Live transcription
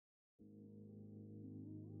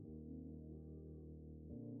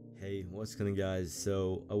Hey, what's going on guys?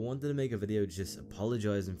 So I wanted to make a video just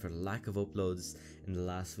apologizing for the lack of uploads in the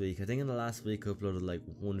last week. I think in the last week I uploaded like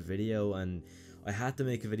one video, and I had to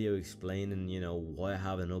make a video explaining, why I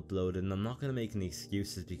haven't uploaded. And I'm not going to make any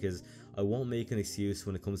excuses, because I won't make an excuse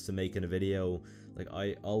when it comes to making a video. Like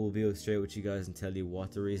I will be straight with you guys and tell you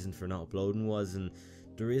what the reason for not uploading was. And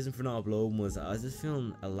the reason for not uploading was I was just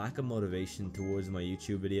feeling a lack of motivation towards my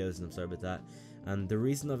YouTube videos, and I'm sorry about that. And the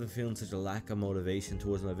reason I've been feeling such a lack of motivation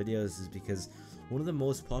towards my videos is because one of the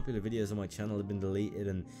most popular videos on my channel had been deleted,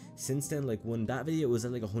 and since then, like when that video was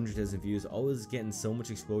at like 100,000 views, I was getting so much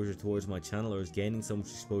exposure towards my channel, or was gaining so much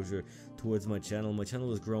exposure towards my channel. My channel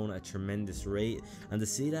was growing at a tremendous rate, and to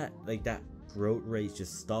see that like that growth rate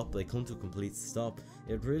just stop, like come to a complete stop,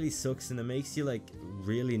 it really sucks, and it makes you like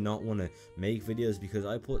really not want to make videos, because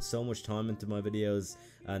I put so much time into my videos.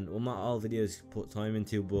 And well, not all videos put time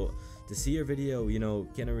into, but to see your video,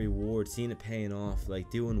 getting a reward, seeing it paying off,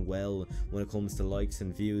 like doing well when it comes to likes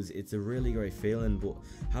and views, it's a really great feeling. But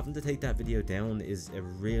having to take that video down is a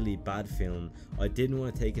really bad feeling. I didn't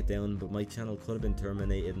want to take it down, but my channel could have been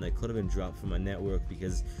terminated and I could have been dropped from my network,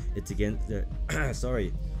 because it's against their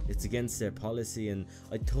it's against their policy, and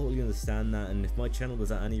I totally understand that. And if my channel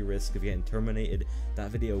was at any risk of getting terminated,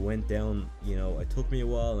 that video went down. It took me a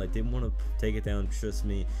while and I didn't want to take it down, trust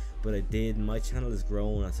me, but I did. My channel is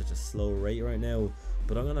growing at such a slow rate right now,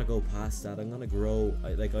 but I'm gonna go past that. I'm gonna grow.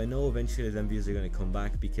 I know eventually them views are gonna come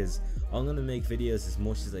back, because I'm gonna make videos as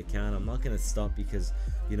much as I can. I'm not gonna stop because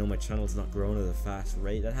my channel's not growing at a fast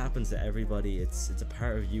rate. That happens to everybody. It's a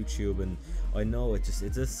part of YouTube, and I know it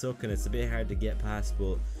does suck and it's a bit hard to get past,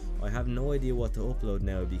 but I have no idea what to upload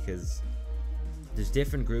now, because there's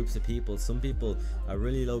different groups of people. Some people, a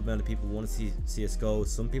really low amount of people want to see CSGO,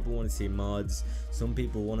 some people want to see mods, some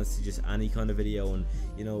people want to see just any kind of video, and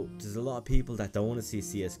there's a lot of people that don't want to see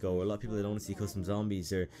CSGO, or a lot of people that don't want to see custom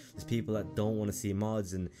zombies, or there's people that don't want to see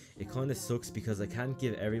mods, and it kind of sucks because I can't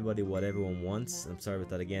give everybody what everyone wants. I'm sorry about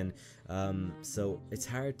that again. So it's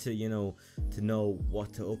hard to to know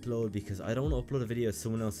what to upload, because I don't want to upload a video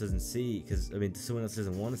someone else doesn't see, because someone else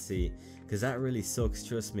doesn't want to see, because that really sucks.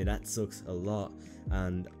 Trust me, that sucks a lot.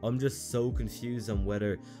 And I'm just so confused on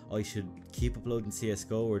whether I should keep uploading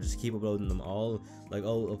CSGO or just keep uploading them all. Like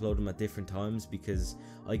I'll upload them at different times, because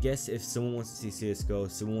I guess if someone wants to see CSGO,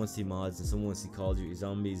 someone wants to see mods, and someone wants to see Call of Duty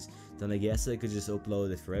Zombies, then I guess I could just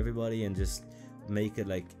upload it for everybody and just make it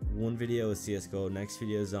like one video is CSGO, next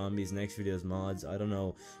video is zombies, next video is mods. I don't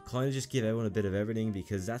know, kind of just give everyone a bit of everything,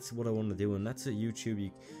 because that's what I want to do. And that's at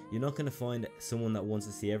YouTube, you're not going to find someone that wants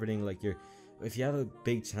to see everything. Like if you have a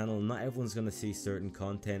big channel, not everyone's going to see certain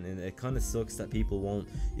content, and it kind of sucks that people won't,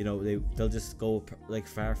 they'll just go like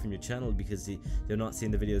far from your channel because they're not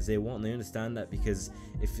seeing the videos they want. And I understand that, because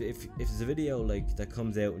if there's a video like that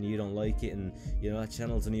comes out and you don't like it, and that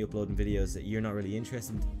channel's only uploading videos that you're not really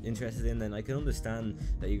interested in, then I can understand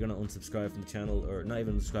that you're going to unsubscribe from the channel, or not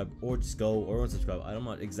even unsubscribe, or just go or unsubscribe. I'm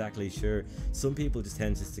not exactly sure. Some people just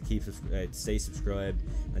tend just to keep stay subscribed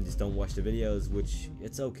and just don't watch the videos, which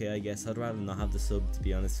it's okay, I guess. I'd rather not have the sub, to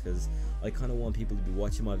be honest, because I kind of want people to be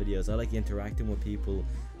watching my videos. I like interacting with people,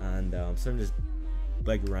 and I'm starting to just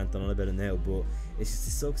like ranting on about it now, but it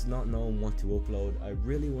sucks not knowing what to upload. I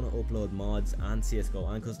really want to upload mods and CSGO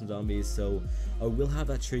and custom zombies, so I will have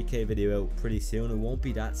that 3K video out pretty soon. It won't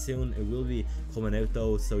be that soon, it will be coming out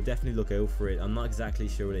though, so definitely look out for it. I'm not exactly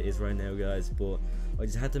sure what it is right now, guys, but I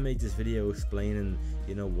just had to make this video explaining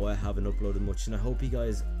why I haven't uploaded much, and I hope you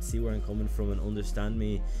guys see where I'm coming from and understand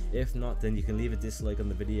me. If not, then you can leave a dislike on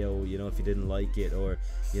the video, if you didn't like it, or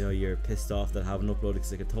you're pissed off that I haven't uploaded,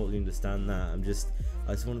 because I can totally understand that.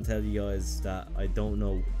 I just want to tell you guys that I don't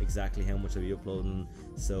know exactly how much I'll be uploading,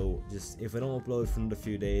 so just if I don't upload for another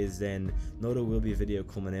few days, then know there will be a video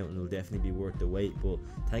coming out, and it'll definitely be worth the wait. But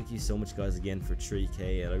thank you so much guys again for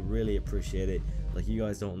 3K, and I really appreciate it. Like, you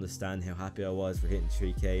guys don't understand how happy I was for hitting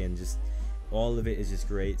 3K, and just all of it is just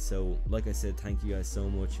great. So like I said, thank you guys so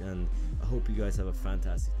much, and I hope you guys have a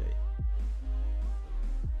fantastic day.